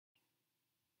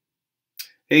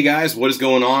Hey guys, what is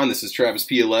going on? This is Travis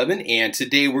P11, and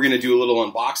today we're going to do a little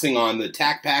unboxing on the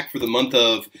Tack Pack for the month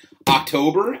of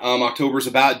October. October's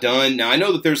about done. Now, I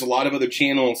know that there's a lot of other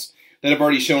channels that have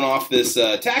already shown off this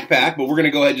Tack Pack, but we're going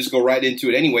to go ahead and just go right into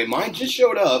it anyway. Mine just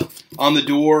showed up on the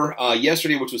door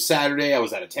yesterday, which was Saturday. I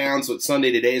was out of town, so it's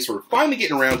Sunday today, so we're finally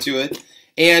getting around to it.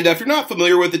 And if you're not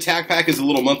familiar with the Tack Pack, is a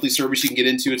little monthly service you can get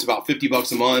into. It's about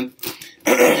 $50 a month.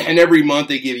 And every month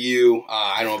they give you,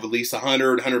 I don't know, at least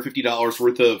 $100, $150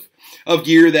 worth of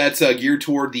gear that's geared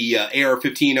toward the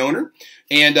AR-15 owner.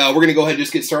 And we're going to go ahead and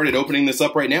just get started opening this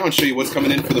up right now and show you what's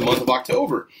coming in for the month of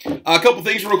October. A couple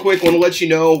things real quick. I want to let you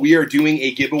know we are doing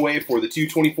a giveaway for the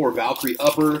 224 Valkyrie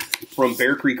Upper from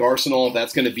Bear Creek Arsenal.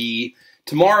 That's going to be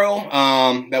tomorrow.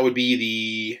 That would be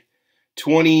the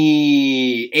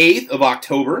 28th of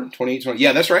October, 2020.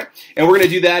 Yeah, that's right. And we're going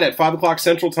to do that at 5 o'clock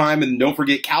Central Time. And don't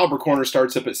forget, Caliber Corner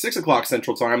starts up at 6 o'clock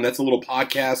Central Time. That's a little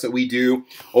podcast that we do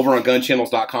over on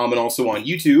gunchannels.com and also on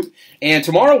YouTube. And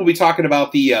tomorrow we'll be talking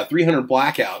about the 300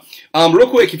 Blackout. Real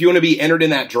quick, if you want to be entered in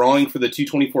that drawing for the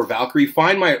 224 Valkyrie,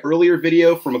 find my earlier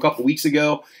video from a couple weeks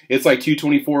ago. It's like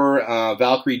 224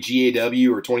 Valkyrie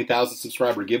GAW or 20,000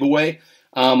 subscriber giveaway.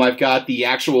 I've got the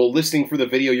actual listing for the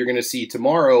video you're going to see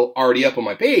tomorrow already up on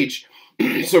my page.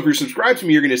 So if you're subscribed to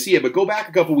me, you're going to see it. But go back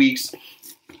a couple weeks,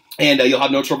 and you'll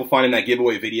have no trouble finding that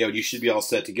giveaway video. You should be all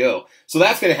set to go. So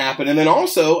that's going to happen. And then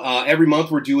also, every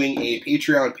month we're doing a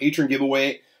Patreon patron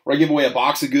giveaway, where I give away a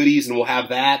box of goodies, and we'll have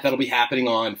that. That'll be happening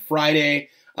on Friday,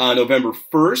 November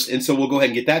 1st. And so we'll go ahead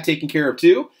and get that taken care of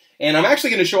too. And I'm actually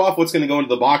going to show off what's going to go into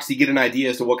the box to get an idea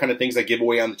as to what kind of things I give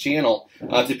away on the channel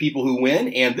to people who win.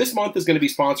 And this month is going to be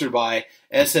sponsored by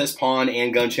SS Pawn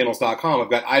and GunChannels.com.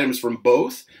 I've got items from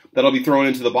both that I'll be throwing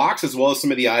into the box, as well as some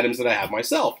of the items that I have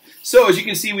myself. So as you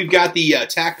can see, we've got the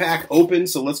Tack Pack open.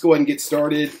 So let's go ahead and get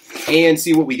started and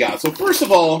see what we got. So first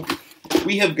of all,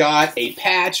 we have got a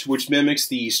patch which mimics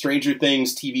the Stranger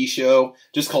Things TV show,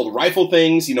 just called Rifle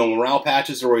Things. You know, morale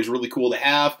patches are always really cool to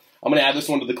have. I'm going to add this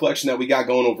one to the collection that we got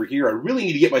going over here. I really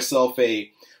need to get myself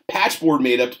a patch board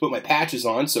made up to put my patches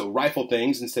on, so Rifle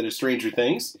Things instead of Stranger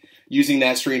Things, using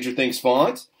that Stranger Things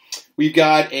font. We've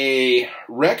got a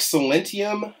Rex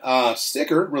Silentium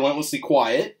sticker, Relentlessly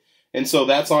Quiet, and so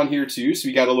that's on here too. So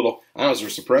we got a little, I don't know, is there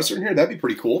a suppressor in here? That'd be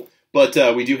pretty cool.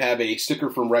 But we do have a sticker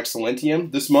from Rex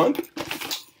Silentium this month.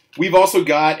 We've also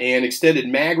got an extended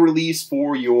mag release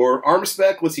for your Armor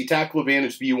Spec. Let's see, Tactical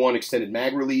Advantage V1 extended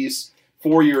mag release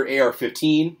for your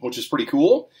AR-15, which is pretty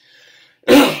cool.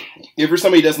 If you're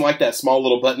somebody who doesn't like that small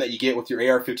little button that you get with your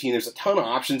AR-15, there's a ton of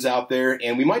options out there,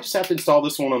 and we might just have to install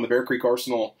this one on the Bear Creek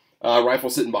Arsenal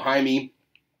rifle sitting behind me.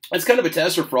 It's kind of a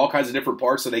tester for all kinds of different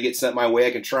parts that they get sent my way.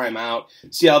 I can try them out,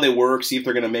 see how they work, see if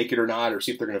they're going to make it or not, or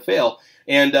see if they're going to fail.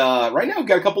 And right now we've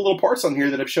got a couple little parts on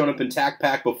here that have shown up in Tack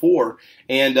Pack before,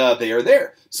 and they are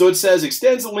there. So it says,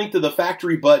 extends the length of the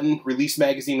factory button, release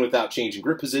magazine without changing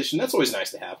grip position. That's always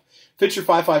nice to have. Fits your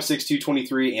 5.56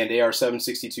 223 and AR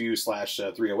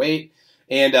 762/308.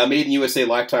 And made in USA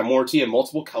lifetime warranty and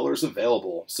multiple colors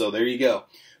available. So there you go.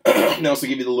 They also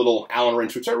give you the little Allen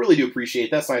wrench, which I really do appreciate.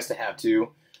 That's nice to have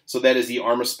too. So that is the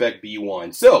Armor Spec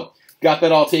B1. So got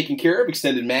that all taken care of.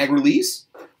 Extended mag release.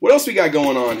 What else we got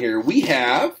going on here? We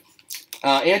have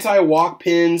anti-walk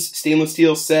pins, stainless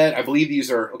steel set. I believe these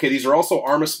are, okay, these are also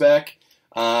Armor Spec.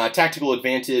 Tactical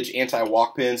Advantage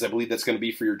anti-walk pins. I believe that's going to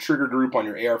be for your trigger group on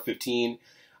your AR-15.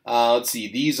 Let's see.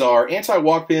 These are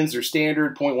anti-walk pins. They're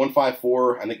standard,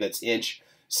 .154. I think that's inch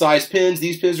size pins.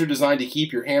 These pins are designed to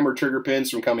keep your hammer trigger pins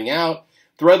from coming out.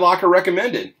 Thread locker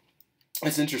recommended.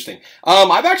 That's interesting.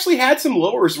 I've actually had some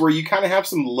lowers where you kind of have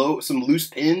some loose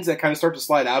pins that kind of start to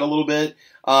slide out a little bit.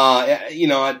 You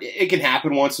know, it can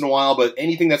happen once in a while, but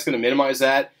anything that's going to minimize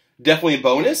that, definitely a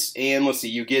bonus. And let's see,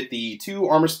 you get the 2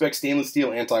 Armor Spec stainless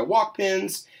steel anti-walk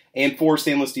pins and 4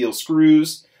 stainless steel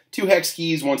screws, 2 hex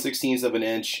keys, 1/16 of an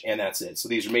inch, and that's it. So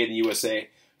these are made in the USA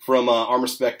from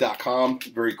armorspec.com.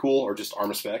 Very cool, or just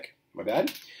Armor Spec. My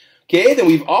bad. Okay, then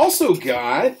we've also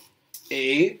got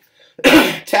a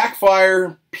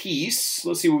Tackfire piece.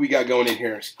 Let's see what we got going in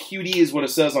here. QD is what it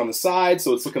says on the side,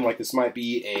 so it's looking like this might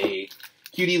be a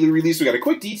QD release. We got a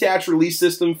quick detach release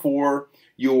system for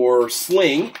your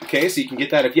sling. Okay, so you can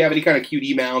get that if you have any kind of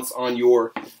QD mounts on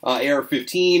your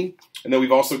AR-15. And then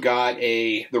we've also got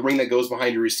the ring that goes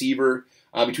behind your receiver,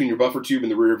 between your buffer tube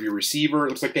and the rear of your receiver. It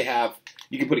looks like they have,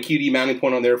 you can put a QD mounting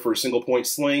point on there for a single point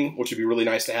sling, which would be really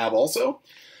nice to have also.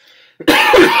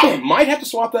 Might have to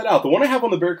swap that out. The one I have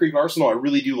on the Bear Creek Arsenal I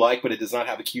really do like, but it does not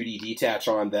have a QD detach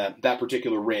on that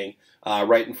particular ring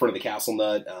right in front of the castle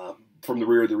nut from the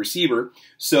rear of the receiver.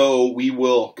 So we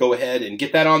will go ahead and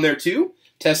get that on there too.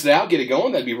 Test it out, get it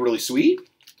going. That'd be really sweet.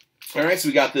 All right, so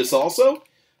we got this also.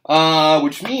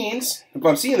 Which means, if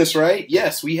I'm seeing this right,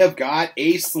 yes, we have got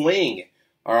a sling.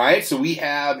 All right, so we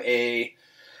have a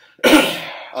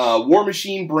War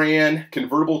Machine brand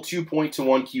convertible 2-point to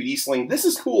 1 QD sling. This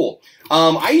is cool.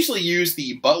 I usually use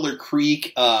the Butler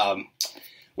Creek.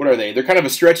 What are they? They're kind of a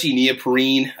stretchy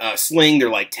neoprene sling. They're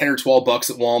like 10 or 12 bucks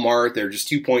at Walmart. They're just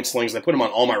 2-point slings. I put them on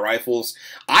all my rifles.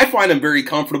 I find them very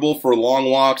comfortable for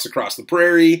long walks across the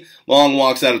prairie, long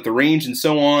walks out at the range, and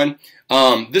so on.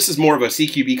 This is more of a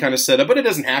CQB kind of setup, but it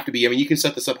doesn't have to be. I mean, you can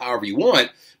set this up however you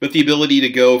want, but the ability to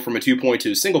go from a 2-point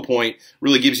to a single point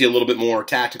really gives you a little bit more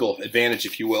tactical advantage,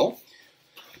 if you will.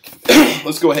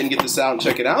 Let's go ahead and get this out and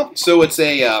check it out. So it's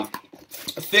a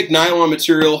thick nylon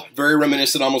material, very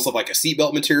reminiscent almost of like a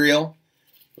seatbelt material.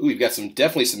 Ooh, we've got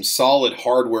definitely some solid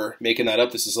hardware making that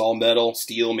up. This is all metal,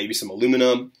 steel, maybe some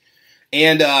aluminum.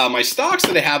 And my stocks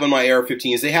that I have on my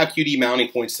AR-15s, they have QD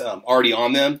mounting points already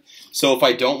on them. So if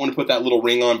I don't want to put that little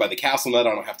ring on by the castle nut,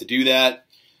 I don't have to do that.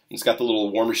 It's got the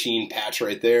little War Machine patch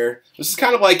right there. This is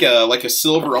kind of like a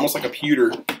silver, almost like a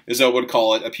pewter, is what I would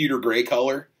call it, a pewter gray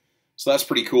color. So that's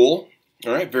pretty cool.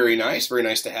 All right, very nice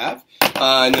to have.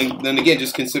 And then again,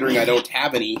 just considering I don't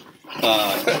have any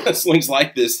slings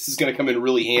like this is going to come in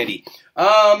really handy.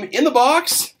 In the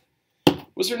box,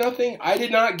 was there nothing? I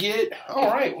did not get. All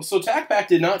right, well, so Tack Pack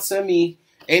did not send me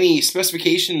any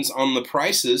specifications on the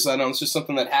prices. I know it's just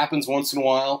something that happens once in a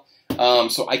while.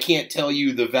 So I can't tell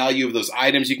you the value of those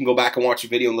items. You can go back and watch a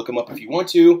video and look them up if you want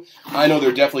to. I know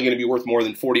they're definitely going to be worth more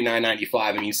than $49.95.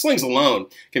 I mean, slings alone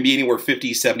can be anywhere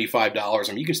 $50, $75.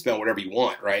 I mean, you can spend whatever you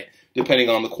want, right? Depending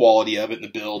on the quality of it and the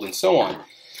build and so on.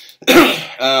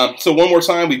 So one more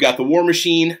time, we've got the War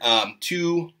Machine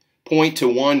 2-point to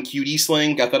 1 QD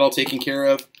sling. Got that all taken care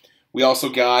of. We also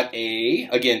got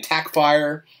again,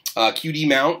 Tackfire QD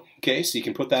mount. Okay, so you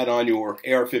can put that on your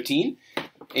AR-15.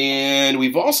 And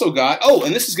we've also got,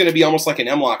 and this is going to be almost like an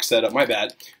M-lock setup, my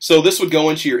bad. So this would go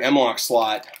into your M-lock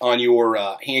slot on your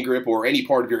hand grip or any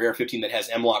part of your AR-15 that has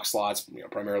M-lock slots,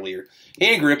 primarily your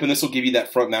hand grip, and this will give you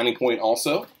that front mounting point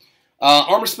also.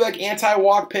 Armor Spec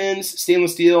anti-walk pins,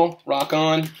 stainless steel, rock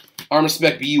on. Armor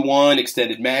Spec B1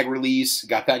 extended mag release,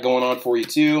 got that going on for you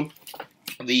too.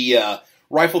 The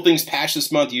Rifle Things patch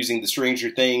this month using the Stranger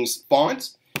Things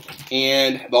font.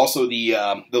 And also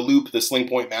the loop, the sling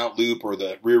point mount loop, or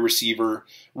the rear receiver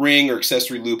ring or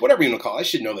accessory loop, whatever you want to call it. I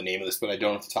should know the name of this, but I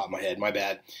don't off the top of my head. My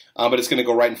bad. But it's going to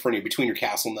go right in front of you, between your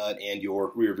castle nut and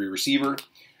your rear view receiver.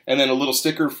 And then a little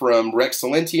sticker from Rex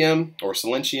Silentium, or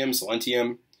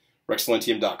Silentium,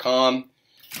 rexsilentium.com.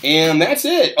 And that's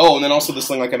it. Oh, and then also the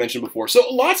sling, like I mentioned before. So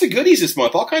lots of goodies this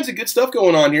month. All kinds of good stuff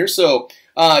going on here. So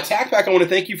Tack Pack, I want to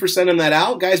thank you for sending that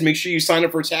out. Guys, make sure you sign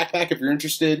up for a Tack Pack if you're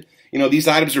interested. These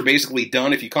items are basically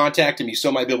done. If you contact them, you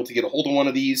still might be able to get a hold of one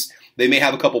of these. They may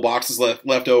have a couple boxes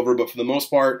left over, but for the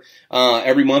most part,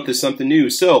 every month is something new.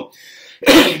 So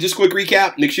just quick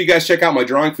recap. Make sure you guys check out my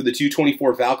drawing for the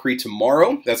 224 Valkyrie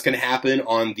tomorrow. That's going to happen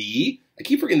on I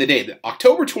keep forgetting the date,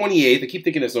 October 28th. I keep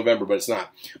thinking it's November, but it's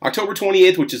not. October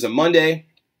 28th, which is a Monday,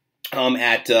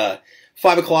 at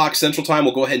 5 o'clock Central Time.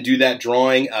 We'll go ahead and do that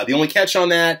drawing. The only catch on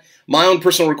that, my own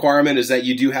personal requirement, is that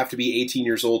you do have to be 18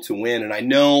 years old to win. And I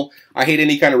know I hate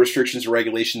any kind of restrictions or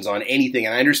regulations on anything.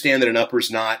 And I understand that an upper's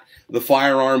not the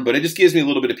firearm, but it just gives me a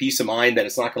little bit of peace of mind that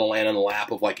it's not going to land on the lap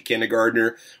of like a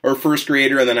kindergartner or a first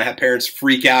grader. And then I have parents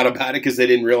freak out about it because they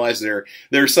didn't realize their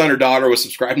son or daughter was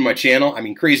subscribed to my channel. I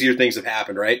mean, crazier things have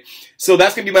happened, right? So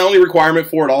that's going to be my only requirement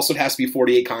for it. Also, it has to be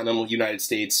 48 continental United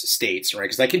States, right?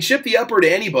 Because I can ship the upper to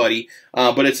anybody,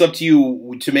 but it's up to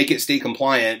you to make it state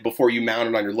compliant before you mount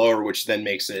it on your lower, which then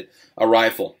makes it a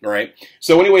rifle, all right?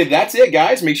 So anyway, that's it,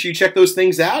 guys. Make sure you check those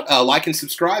things out. Like and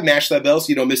subscribe, mash that bell so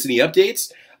you don't miss any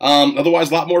updates.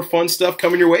 Otherwise, a lot more fun stuff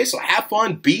coming your way. So have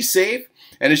fun, be safe,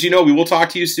 and as you know, we will talk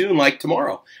to you soon, like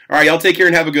tomorrow. All right, y'all take care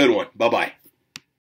and have a good one. Bye-bye.